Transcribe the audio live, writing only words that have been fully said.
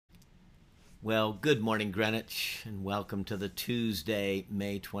Well, good morning, Greenwich, and welcome to the Tuesday,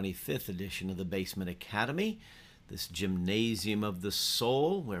 May 25th edition of the Basement Academy, this gymnasium of the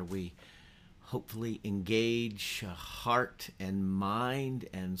soul where we hopefully engage a heart and mind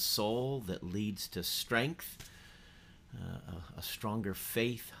and soul that leads to strength, a stronger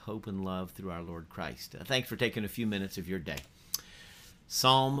faith, hope, and love through our Lord Christ. Thanks for taking a few minutes of your day.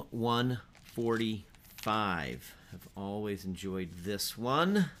 Psalm 145. I've always enjoyed this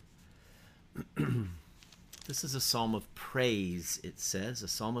one. This is a psalm of praise, it says, a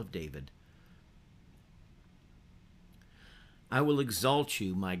psalm of David. I will exalt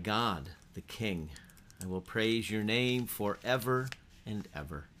you, my God, the King. I will praise your name forever and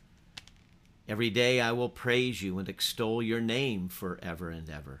ever. Every day I will praise you and extol your name forever and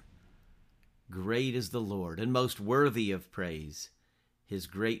ever. Great is the Lord and most worthy of praise. His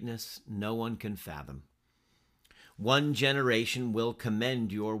greatness no one can fathom. One generation will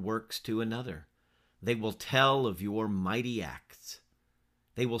commend your works to another. They will tell of your mighty acts.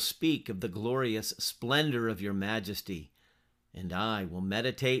 They will speak of the glorious splendor of your majesty, and I will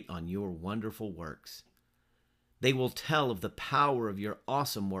meditate on your wonderful works. They will tell of the power of your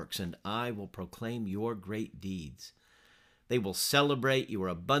awesome works, and I will proclaim your great deeds. They will celebrate your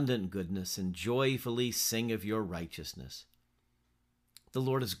abundant goodness and joyfully sing of your righteousness. The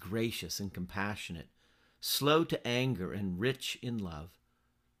Lord is gracious and compassionate, slow to anger and rich in love.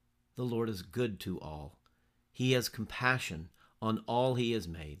 The Lord is good to all. He has compassion on all he has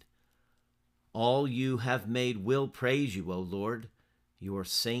made. All you have made will praise you, O Lord. Your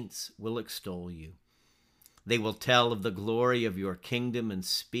saints will extol you. They will tell of the glory of your kingdom and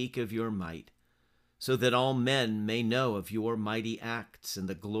speak of your might, so that all men may know of your mighty acts and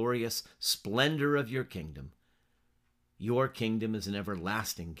the glorious splendor of your kingdom. Your kingdom is an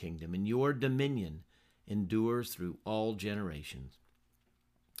everlasting kingdom, and your dominion endures through all generations.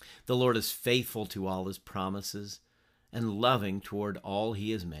 The Lord is faithful to all his promises and loving toward all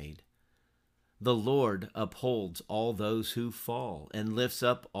he has made. The Lord upholds all those who fall and lifts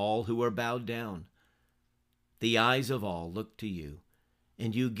up all who are bowed down. The eyes of all look to you,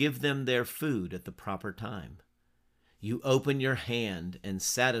 and you give them their food at the proper time. You open your hand and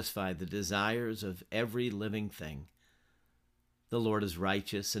satisfy the desires of every living thing. The Lord is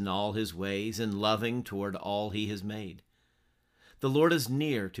righteous in all his ways and loving toward all he has made. The Lord is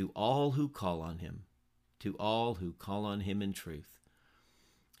near to all who call on him, to all who call on him in truth.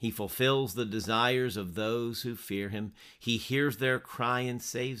 He fulfills the desires of those who fear him. He hears their cry and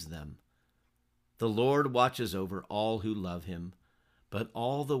saves them. The Lord watches over all who love him, but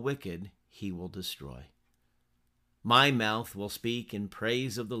all the wicked he will destroy. My mouth will speak in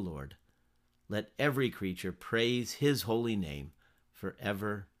praise of the Lord. Let every creature praise his holy name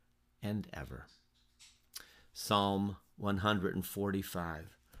forever and ever. Psalm 145.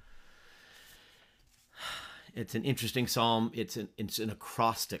 It's an interesting psalm. It's an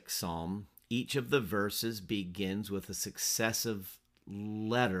acrostic psalm. Each of the verses begins with a successive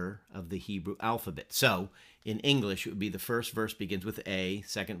letter of the Hebrew alphabet. So in English, it would be the first verse begins with A,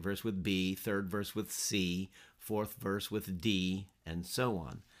 second verse with B, third verse with C, fourth verse with D, and so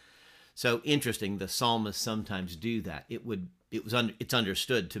on. So interesting, the psalmists sometimes do that. It's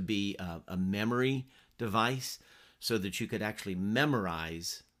understood to be a memory device so that you could actually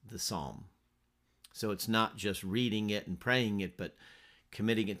memorize the psalm. So it's not just reading it and praying it, but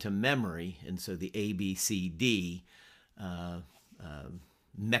committing it to memory. And so the ABCD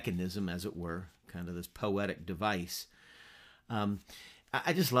mechanism, as it were, kind of this poetic device.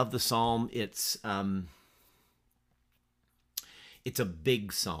 I just love the psalm. It's a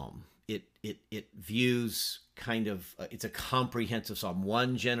big psalm. It views kind of, it's a comprehensive psalm.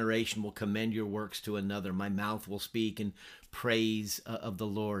 One generation will commend your works to another. My mouth will speak in praise of the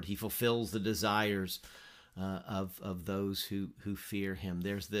Lord. He fulfills the desires of those who fear him.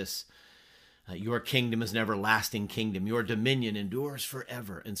 There's this, your kingdom is an everlasting kingdom. Your dominion endures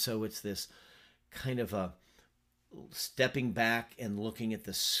forever. And so it's this kind of a stepping back and looking at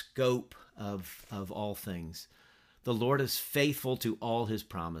the scope of all things. The Lord is faithful to all his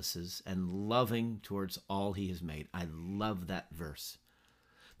promises and loving towards all he has made. I love that verse.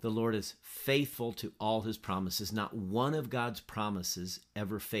 The Lord is faithful to all his promises. Not one of God's promises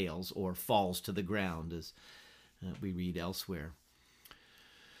ever fails or falls to the ground, as we read elsewhere.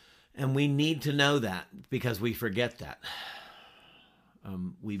 And we need to know that because we forget that.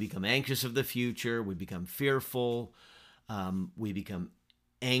 We become anxious of the future. We become fearful. We become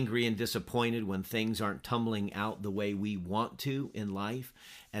angry and disappointed when things aren't tumbling out the way we want to in life.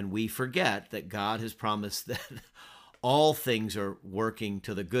 And we forget that God has promised that all things are working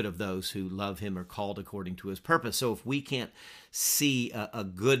to the good of those who love him or called according to his purpose. So if we can't see a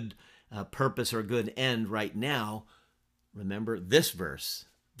good purpose or good end right now, remember this verse.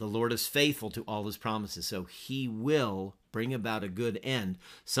 The Lord is faithful to all his promises, so he will bring about a good end.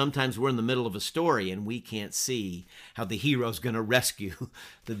 Sometimes we're in the middle of a story and we can't see how the hero's going to rescue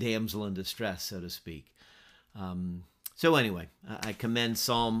the damsel in distress, so to speak. So anyway, I commend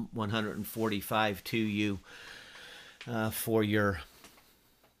Psalm 145 to you for your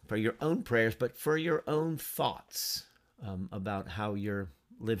own prayers, but for your own thoughts about how you're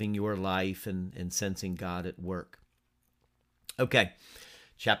living your life and sensing God at work. Okay,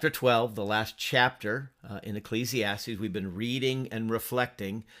 chapter 12, the last chapter in Ecclesiastes. We've been reading and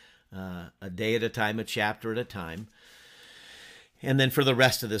reflecting a day at a time, a chapter at a time. And then for the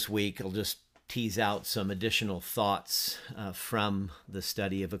rest of this week, I'll just tease out some additional thoughts from the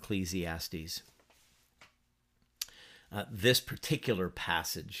study of Ecclesiastes. This particular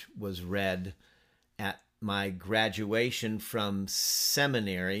passage was read at my graduation from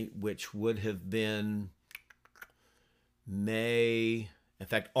seminary, which would have been May, in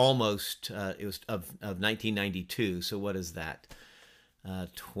fact, almost, it was of 1992. So what is that?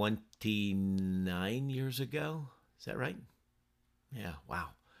 29 years ago? Is that right? Yeah, wow.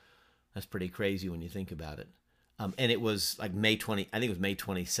 That's pretty crazy when you think about it. And it was like May 22nd,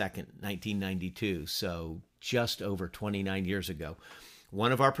 1992. So just over 29 years ago.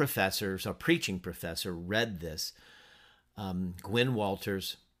 One of our professors, our preaching professor, read this, Gwyn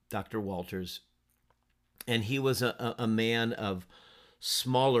Walters, Dr. Walters, and he was a man of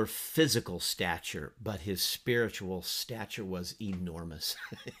smaller physical stature, but his spiritual stature was enormous.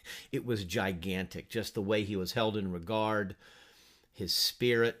 It was gigantic, just the way he was held in regard, his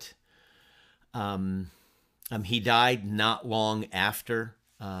spirit. He died not long after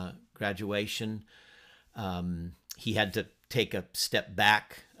graduation. He had to take a step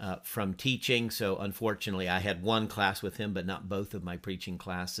back from teaching, so unfortunately I had one class with him, but not both of my preaching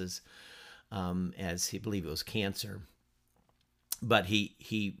classes, as he believed it was cancer. But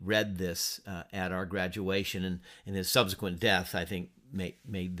he read this at our graduation, and his subsequent death, I think,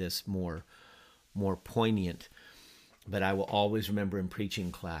 made this more poignant. But I will always remember in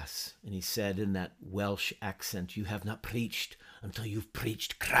preaching class, and he said in that Welsh accent, "You have not preached until you've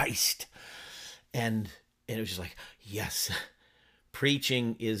preached Christ." And it was just like, yes,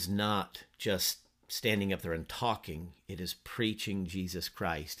 preaching is not just standing up there and talking. It is preaching Jesus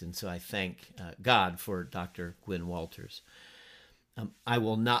Christ. And so I thank God for Dr. Gwyn Walters. I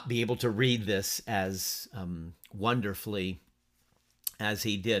will not be able to read this as wonderfully as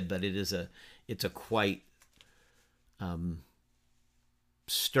he did, but it's a quite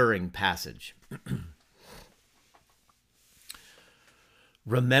stirring passage.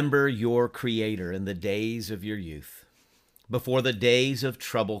 Remember your Creator in the days of your youth, before the days of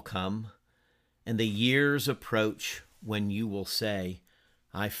trouble come, and the years approach when you will say,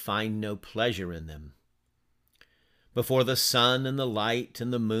 "I find no pleasure in them." Before the sun and the light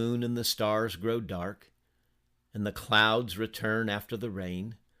and the moon and the stars grow dark, and the clouds return after the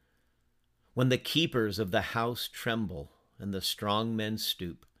rain, when the keepers of the house tremble and the strong men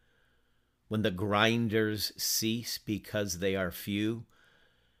stoop, when the grinders cease because they are few,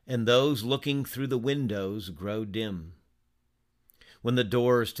 and those looking through the windows grow dim, when the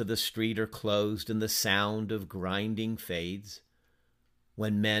doors to the street are closed and the sound of grinding fades,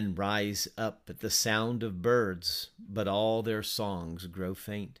 when men rise up at the sound of birds, but all their songs grow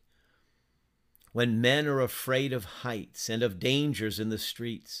faint, when men are afraid of heights and of dangers in the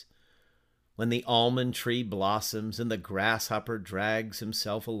streets, when the almond tree blossoms and the grasshopper drags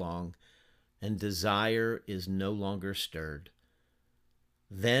himself along, and desire is no longer stirred,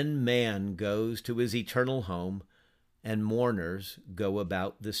 then man goes to his eternal home, and mourners go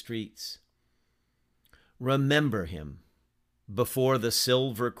about the streets. Remember him before the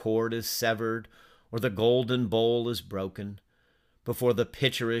silver cord is severed or the golden bowl is broken, before the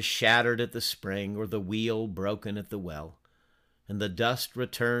pitcher is shattered at the spring or the wheel broken at the well, and the dust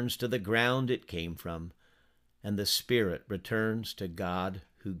returns to the ground it came from, and the spirit returns to God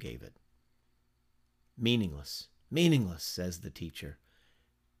who gave it. Meaningless, meaningless, says the teacher.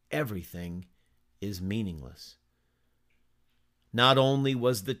 Everything is meaningless. Not only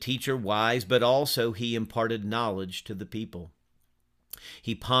was the teacher wise, but also he imparted knowledge to the people.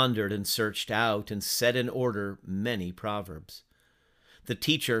 He pondered and searched out and set in order many proverbs. The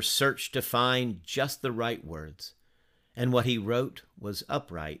teacher searched to find just the right words, and what he wrote was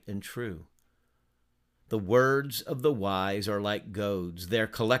upright and true. The words of the wise are like goads, their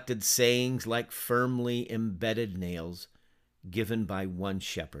collected sayings like firmly embedded nails, given by one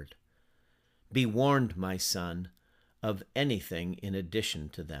shepherd. Be warned, my son, of anything in addition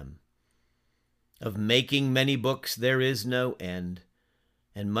to them. Of making many books there is no end,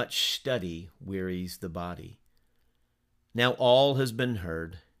 and much study wearies the body. Now all has been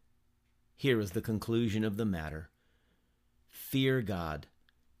heard. Here is the conclusion of the matter. Fear God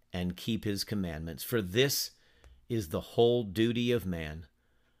and keep his commandments, for this is the whole duty of man.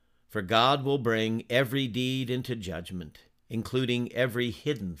 For God will bring every deed into judgment, including every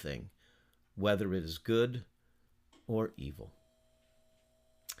hidden thing, whether it is good or evil.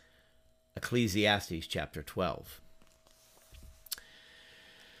 Ecclesiastes chapter 12.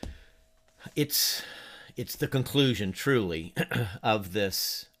 It's the conclusion, truly, of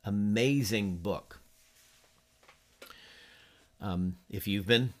this amazing book. If you've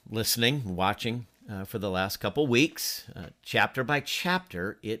been listening, watching for the last couple weeks, chapter by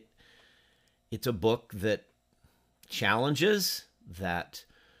chapter, it's a book that challenges, that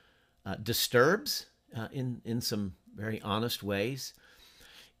disturbs in some very honest ways.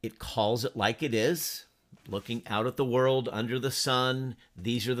 It calls it like it is, looking out at the world under the sun.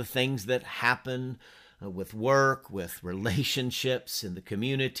 These are the things that happen with work, with relationships in the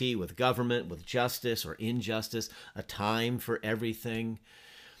community, with government, with justice or injustice, a time for everything.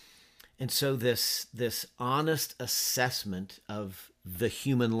 And so this honest assessment of the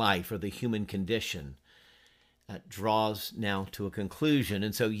human life or the human condition draws now to a conclusion.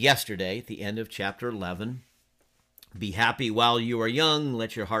 And so yesterday, at the end of chapter 11, be happy while you are young.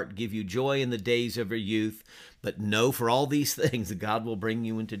 Let your heart give you joy in the days of your youth. But know for all these things that God will bring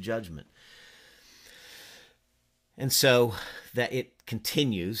you into judgment. And so that it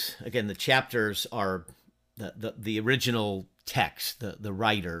continues. Again, the chapters are the original text. The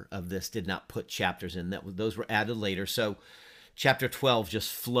writer of this did not put chapters in. Those were added later. So chapter 12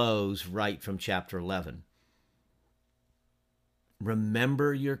 just flows right from chapter 11.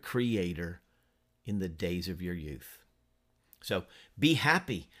 Remember your Creator in the days of your youth. So be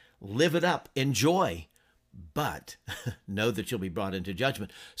happy, live it up, enjoy, but know that you'll be brought into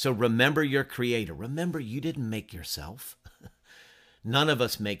judgment. So remember your Creator. Remember you didn't make yourself. None of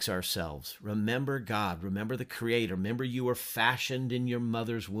us makes ourselves. Remember God. Remember the Creator. Remember you were fashioned in your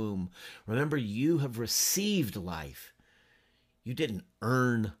mother's womb. Remember you have received life. You didn't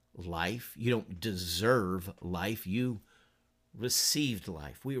earn life. You don't deserve life. You received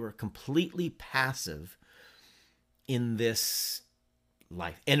life. We were completely passive in this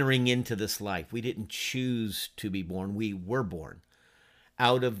life, entering into this life. We didn't choose to be born. We were born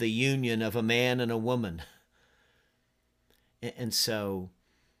out of the union of a man and a woman. And so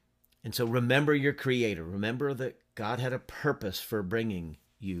remember your Creator. Remember that God had a purpose for bringing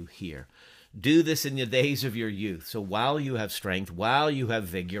you here. Do this in the days of your youth. So while you have strength, while you have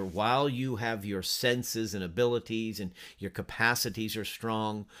vigor, while you have your senses and abilities and your capacities are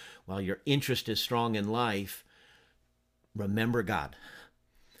strong, while your interest is strong in life, remember God.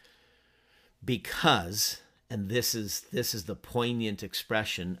 Because, and this is the poignant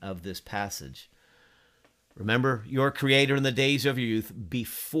expression of this passage, remember your Creator in the days of your youth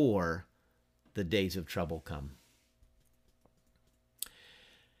before the days of trouble come.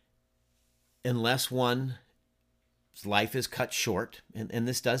 Unless one's life is cut short, and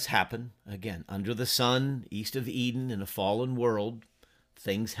this does happen, again, under the sun, east of Eden, in a fallen world,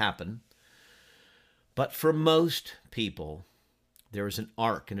 things happen. But for most people, there is an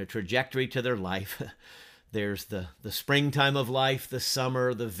arc and a trajectory to their life. There's the springtime of life, the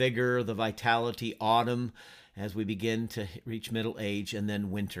summer, the vigor, the vitality, autumn, as we begin to reach middle age, and then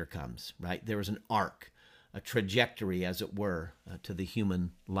winter comes, right? There is an arc, a trajectory, as it were, to the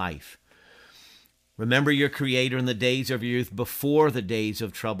human life. Remember your Creator in the days of your youth before the days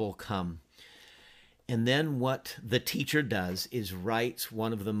of trouble come. And then what the teacher does is writes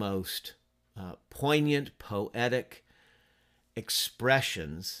one of the most poignant, poetic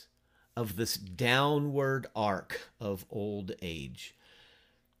expressions of this downward arc of old age.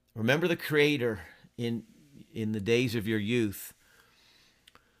 Remember the Creator in the days of your youth,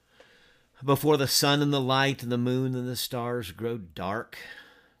 before the sun and the light and the moon and the stars grow dark.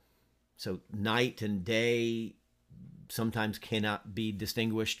 So night and day sometimes cannot be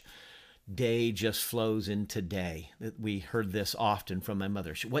distinguished. Day just flows into day. We heard this often from my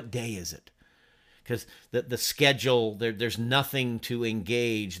mother. What day is it? Because the schedule, there's nothing to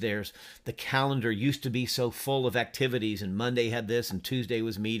engage. There's the calendar used to be so full of activities, and Monday had this, and Tuesday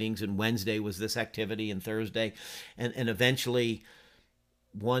was meetings, and Wednesday was this activity, and Thursday. And eventually,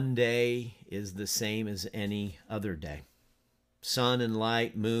 one day is the same as any other day. Sun and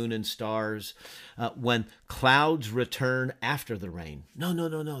light, moon and stars. When clouds return after the rain. No.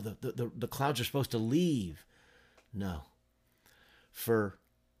 The clouds are supposed to leave. No. For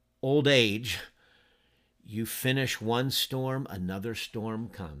old age, you finish one storm, another storm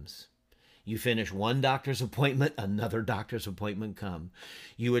comes. You finish one doctor's appointment, another doctor's appointment comes.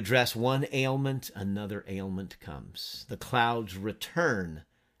 You address one ailment, another ailment comes. The clouds return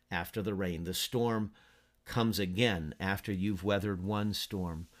after the rain. The storm comes again after you've weathered one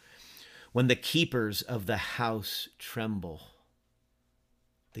storm. When the keepers of the house tremble,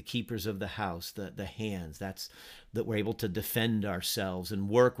 the keepers of the house, the hands, that we're able to defend ourselves and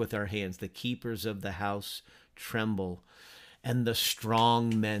work with our hands. The keepers of the house tremble, and the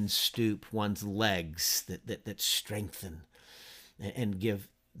strong men stoop. One's legs that strengthen and give,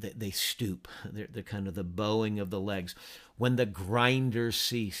 they stoop. They're kind of the bowing of the legs. When the grinders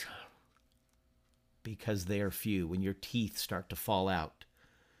cease, because they are few, when your teeth start to fall out.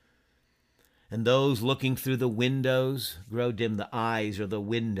 And those looking through the windows grow dim. The eyes are the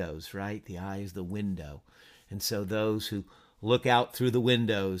windows, right? The eye is the window. And so those who look out through the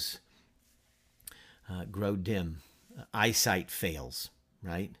windows grow dim. Eyesight fails,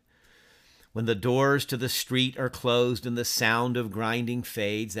 right? When the doors to the street are closed and the sound of grinding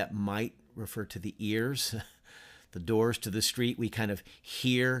fades, that might refer to the ears. The doors to the street we kind of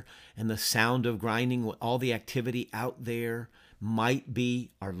hear, and the sound of grinding, all the activity out there might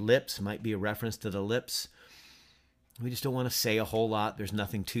be our lips, might be a reference to the lips. We just don't want to say a whole lot. There's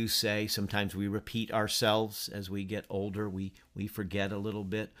nothing to say. Sometimes we repeat ourselves as we get older. We forget a little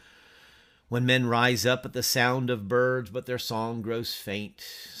bit. When men rise up at the sound of birds, but their song grows faint,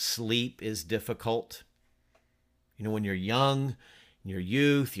 sleep is difficult. You know, when you're young, in your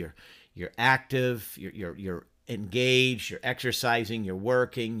youth, you're active, you're engaged, you're exercising, you're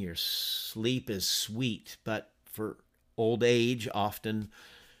working, your sleep is sweet. But for old age, often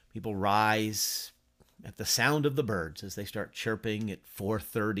people rise at the sound of the birds as they start chirping at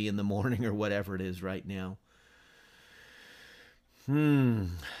 4:30 in the morning or whatever it is right now.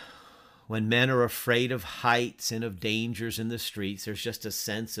 When men are afraid of heights and of dangers in the streets, there's just a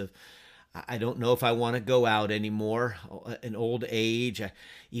sense of, I don't know if I want to go out anymore. In old age,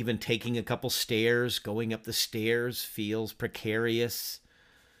 even taking a couple stairs, going up the stairs feels precarious.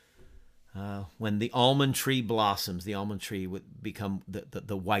 When the almond tree blossoms, the almond tree would become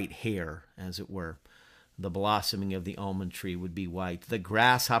the white hair, as it were. The blossoming of the almond tree would be white. The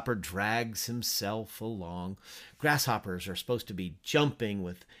grasshopper drags himself along. Grasshoppers are supposed to be jumping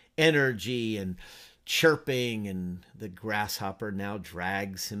with energy and chirping, and the grasshopper now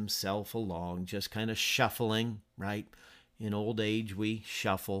drags himself along, just kind of shuffling, right? In old age, we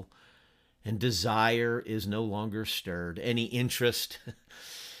shuffle, and desire is no longer stirred. Any interest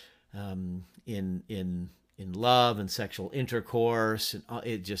in love and sexual intercourse, and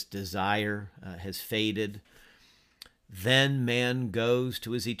it just desire has faded. Then man goes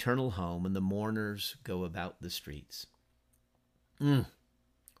to his eternal home, and the mourners go about the streets.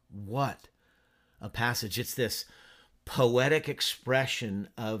 What a passage. It's this poetic expression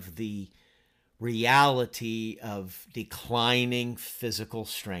of the reality of declining physical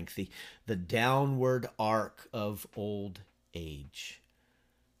strength, the downward arc of old age.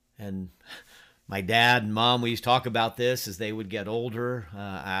 And my dad and mom, we used to talk about this as they would get older.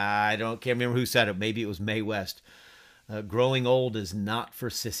 Can't remember who said it. Maybe it was Mae West. Growing old is not for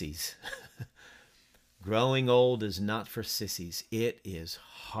sissies. Growing old is not for sissies. It is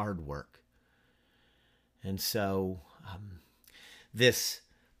hard work. And so this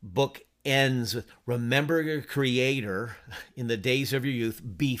book ends with, remember your Creator in the days of your youth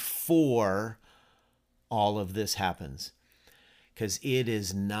before all of this happens. Because it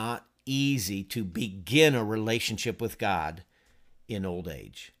is not easy to begin a relationship with God in old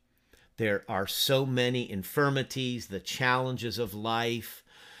age. There are so many infirmities, the challenges of life,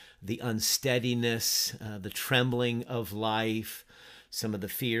 the unsteadiness, the trembling of life, some of the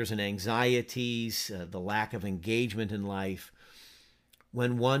fears and anxieties, the lack of engagement in life.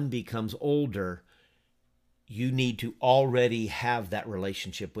 When one becomes older, you need to already have that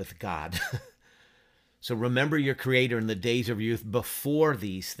relationship with God. So remember your Creator in the days of youth before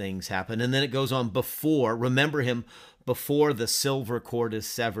these things happen. And then it goes on before. Remember him before the silver cord is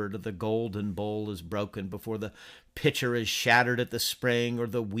severed, the golden bowl is broken, before the pitcher is shattered at the spring, or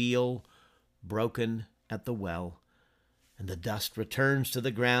the wheel broken at the well. And the dust returns to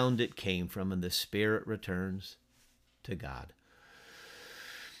the ground it came from, and the spirit returns to God.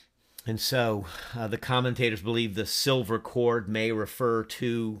 And so the commentators believe the silver cord may refer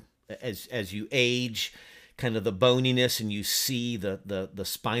to, as you age, kind of the boniness, and you see the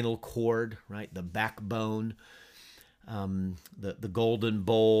spinal cord, right? The backbone. The golden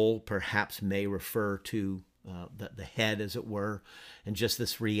bowl perhaps may refer to the head, as it were, and just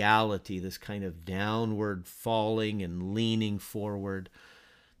this reality, this kind of downward falling and leaning forward.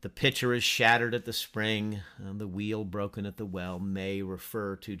 The pitcher is shattered at the spring, and the wheel broken at the well may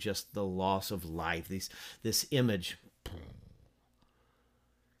refer to just the loss of life. This image,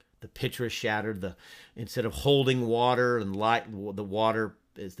 the pitcher is shattered. Instead of holding water and light, the water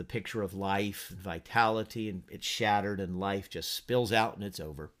is the picture of life and vitality, and it's shattered, and life just spills out, and it's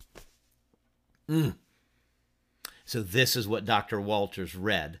over. So this is what Dr. Walters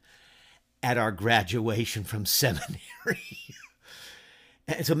read at our graduation from seminary.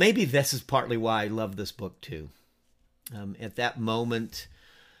 And so maybe this is partly why I love this book too. At that moment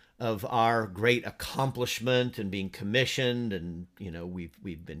of our great accomplishment and being commissioned, and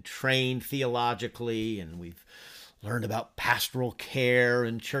we've been trained theologically, and we've learned about pastoral care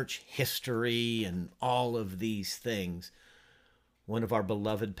and church history and all of these things. One of our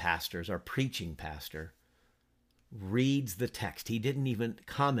beloved pastors, our preaching pastor, reads the text. He didn't even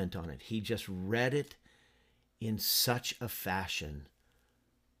comment on it. He just read it in such a fashion.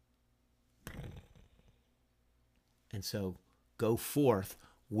 And so go forth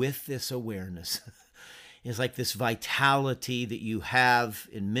with this awareness. It's like this vitality that you have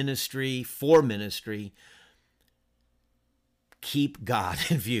in ministry, for ministry. Keep God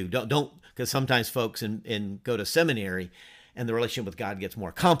in view. Don't, because sometimes folks go to seminary and the relationship with God gets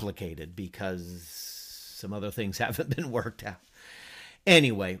more complicated because some other things haven't been worked out.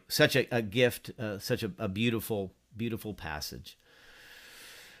 Anyway, such a gift, such a beautiful, beautiful passage.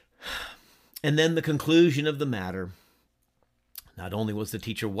 And then the conclusion of the matter. Not only was the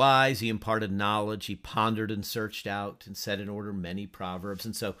teacher wise, he imparted knowledge, he pondered and searched out and set in order many proverbs.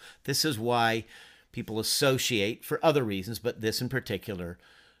 And so this is why people associate, for other reasons, but this in particular,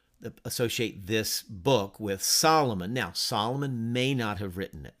 associate this book with Solomon. Now, Solomon may not have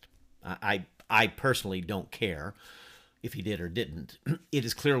written it. I personally don't care if he did or didn't. It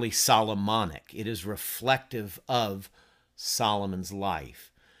is clearly Solomonic. It is reflective of Solomon's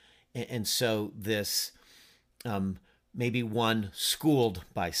life. And so this maybe one schooled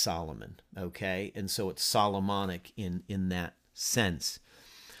by Solomon, okay? And so it's Solomonic in that sense.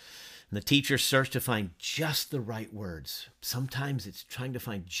 And the teacher searched to find just the right words. Sometimes it's trying to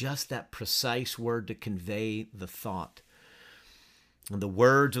find just that precise word to convey the thought. And the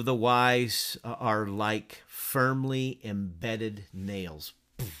words of the wise are like firmly embedded nails,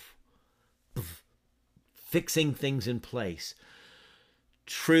 fixing things in place.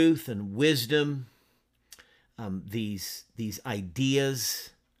 Truth and wisdom, these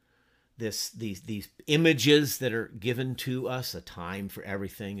ideas, these images that are given to us, a time for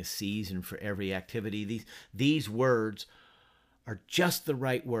everything, a season for every activity. These words are just the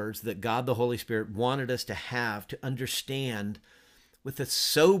right words that God the Holy Spirit wanted us to have to understand with a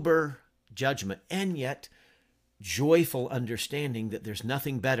sober judgment and yet joyful understanding that there's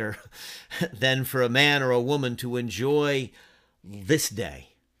nothing better than for a man or a woman to enjoy this day.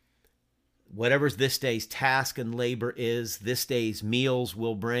 Whatever this day's task and labor is, this day's meals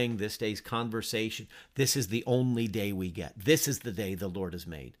will bring, this day's conversation, this is the only day we get. This is the day the Lord has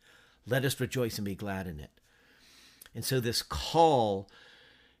made. Let us rejoice and be glad in it. And so this call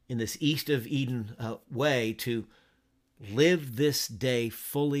in this East of Eden way to live this day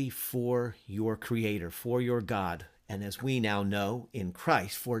fully for your Creator, for your God, and as we now know, in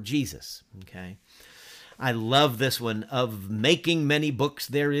Christ, for Jesus, okay? I love this one. Of making many books,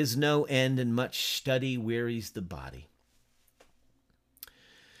 there is no end, and much study wearies the body.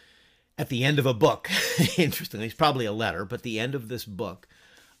 At the end of a book, interestingly, it's probably a letter, but the end of this book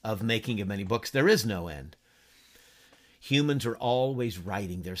of making of many books, there is no end. Humans are always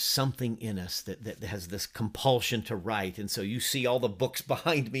writing. There's something in us that has this compulsion to write. And so you see all the books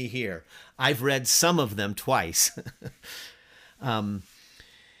behind me here. I've read some of them twice.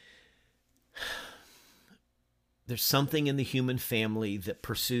 There's something in the human family that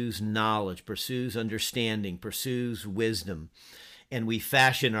pursues knowledge, pursues understanding, pursues wisdom. And we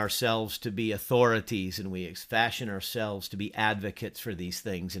fashion ourselves to be authorities, and we fashion ourselves to be advocates for these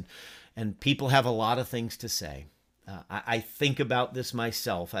things. And people have a lot of things to say. I think about this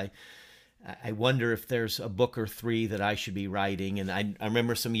myself. I wonder if there's a book or three that I should be writing. And I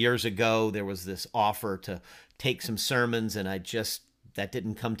remember some years ago, there was this offer to take some sermons, and that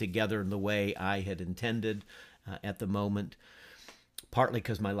didn't come together in the way I had intended at the moment, partly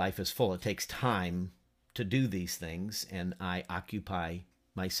because my life is full. It takes time to do these things, and I occupy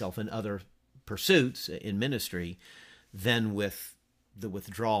myself in other pursuits in ministry than with the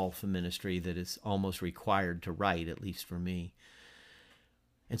withdrawal from ministry that is almost required to write, at least for me.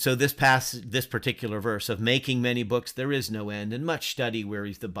 And so this particular verse of making many books, there is no end, and much study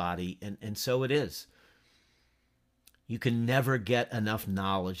wearies the body, and so it is. You can never get enough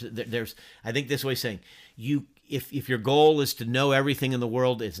knowledge. I think this way of saying, if your goal is to know everything in the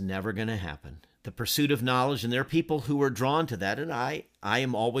world, it's never going to happen. The pursuit of knowledge, and there are people who are drawn to that, and I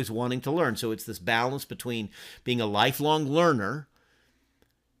am always wanting to learn. So it's this balance between being a lifelong learner,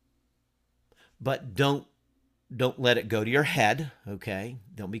 but don't let it go to your head, okay?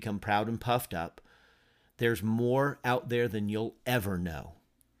 Don't become proud and puffed up. There's more out there than you'll ever know.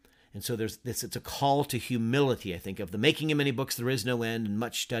 And so it's a call to humility, I think, of the making of many books there is no end, and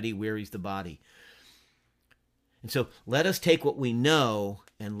much study wearies the body. And so let us take what we know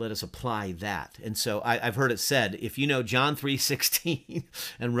and let us apply that. And so I've heard it said, if you know John 3:16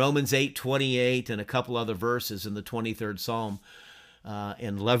 and Romans 8:28 and a couple other verses in the 23rd Psalm,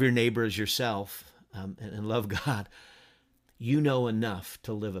 and love your neighbor as yourself, and love God, you know enough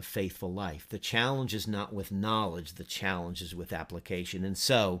to live a faithful life. The challenge is not with knowledge. The challenge is with application. And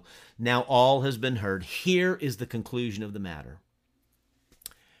so now all has been heard. Here is the conclusion of the matter.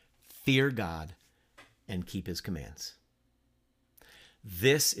 Fear God and keep his commands.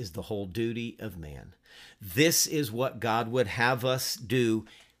 This is the whole duty of man. This is what God would have us do,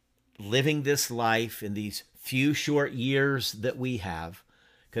 living this life in these few short years that we have,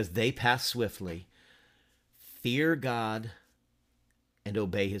 because they pass swiftly. Fear God and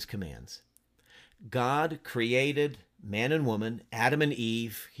obey his commands. God created man and woman, Adam and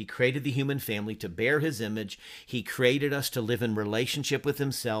Eve. He created the human family to bear his image. He created us to live in relationship with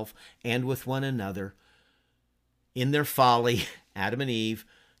himself and with one another. In their folly, Adam and Eve,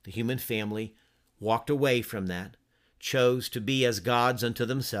 the human family, walked away from that, chose to be as gods unto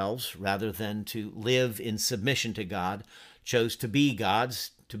themselves rather than to live in submission to God, chose to be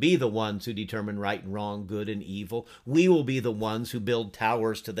gods, to be the ones who determine right and wrong, good and evil. We will be the ones who build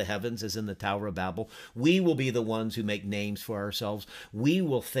towers to the heavens, as in the Tower of Babel. We will be the ones who make names for ourselves. We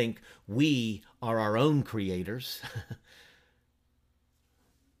will think we are our own creators.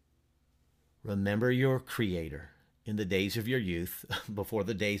 Remember your Creator in the days of your youth, before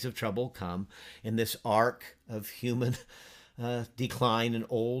the days of trouble come, in this arc of human decline and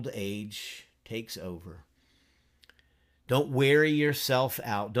old age takes over. Don't weary yourself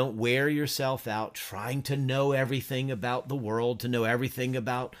out. Don't wear yourself out trying to know everything about the world, to know everything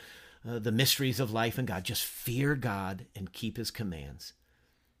about the mysteries of life and God. Just fear God and keep his commands.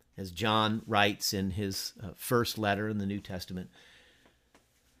 As John writes in his first letter in the New Testament,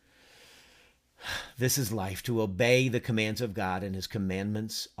 this is life, to obey the commands of God, and his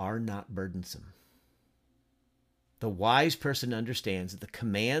commandments are not burdensome. The wise person understands that the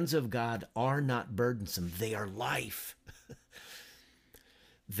commands of God are not burdensome. They are life.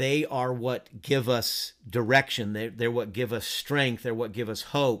 They are what give us direction. They're what give us strength. They're what give us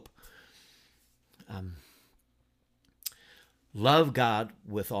hope. Love God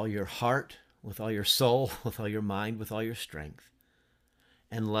with all your heart, with all your soul, with all your mind, with all your strength.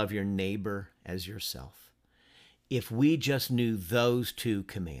 And love your neighbor as yourself. If we just knew those two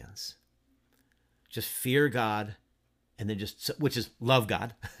commands, just fear God, and then which is love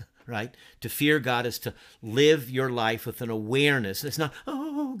God, right? To fear God is to live your life with an awareness. It's not,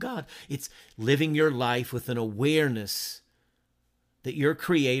 oh God, it's living your life with an awareness that your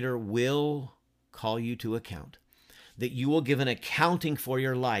Creator will call you to account, that you will give an accounting for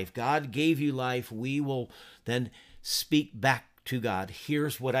your life. God gave you life. We will then speak back to God.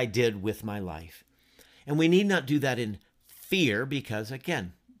 Here's what I did with my life. And we need not do that in fear because,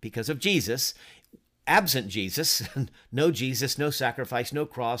 again, because of Jesus. Absent Jesus, no Jesus, no sacrifice, no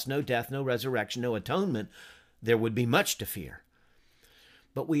cross, no death, no resurrection, no atonement, there would be much to fear.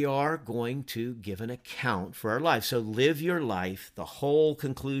 But we are going to give an account for our life. So live your life, the whole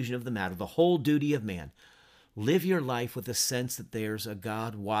conclusion of the matter, the whole duty of man. Live your life with a sense that there's a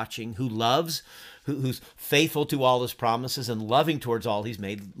God watching who loves, who's faithful to all his promises and loving towards all he's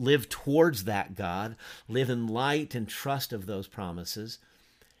made. Live towards that God. Live in light and trust of those promises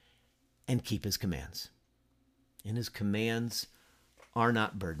and keep his commands. And his commands are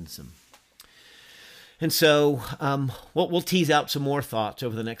not burdensome. And so we'll tease out some more thoughts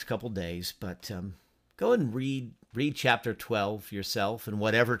over the next couple days, but go and read chapter 12 yourself in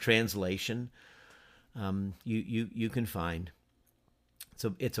whatever translation you can find.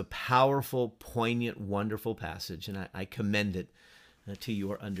 So it's a powerful, poignant, wonderful passage, and I commend it to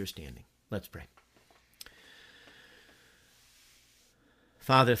your understanding. Let's pray.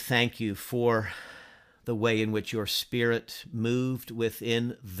 Father, thank you for the way in which your Spirit moved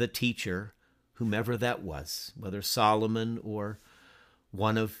within the teacher, whomever that was, whether Solomon or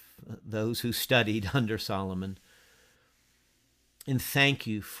one of those who studied under Solomon. And thank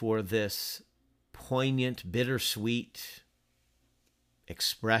you for this poignant, bittersweet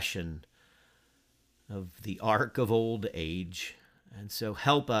expression of the arc of old age And so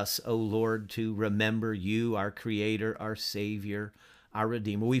help us, O Lord, to remember you, our Creator, our Savior, our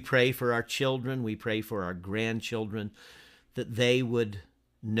Redeemer. We pray for our children. We pray for our grandchildren, that they would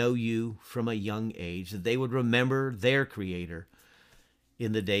know you from a young age, that they would remember their Creator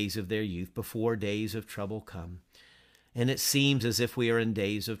in the days of their youth, before days of trouble come. And it seems as if we are in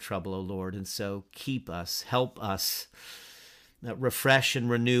days of trouble, O Lord, and so keep us, help us, refresh and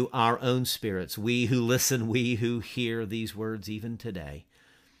renew our own spirits, we who listen, we who hear these words even today,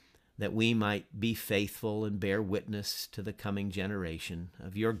 that we might be faithful and bear witness to the coming generation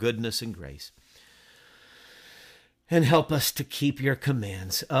of your goodness and grace. And help us to keep your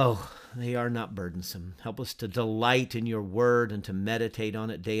commands. Oh, they are not burdensome. Help us to delight in your word and to meditate on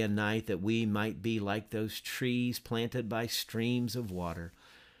it day and night, that we might be like those trees planted by streams of water,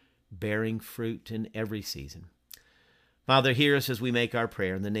 bearing fruit in every season. Father, hear us as we make our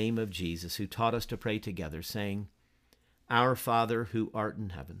prayer in the name of Jesus, who taught us to pray together, saying, Our Father, who art in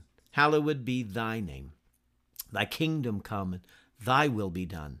heaven, hallowed be thy name. Thy kingdom come, and thy will be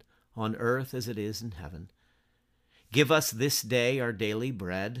done, on earth as it is in heaven. Give us this day our daily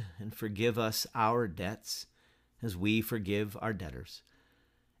bread, and forgive us our debts, as we forgive our debtors.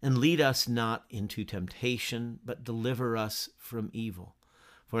 And lead us not into temptation, but deliver us from evil.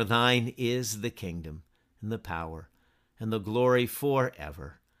 For thine is the kingdom, and the power, and the glory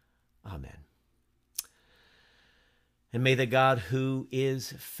forever. Amen. And may the God who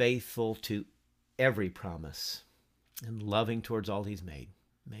is faithful to every promise and loving towards all he's made,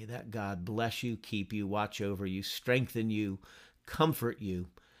 may that God bless you, keep you, watch over you, strengthen you, comfort you,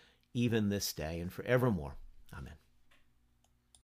 even this day and forevermore. Amen.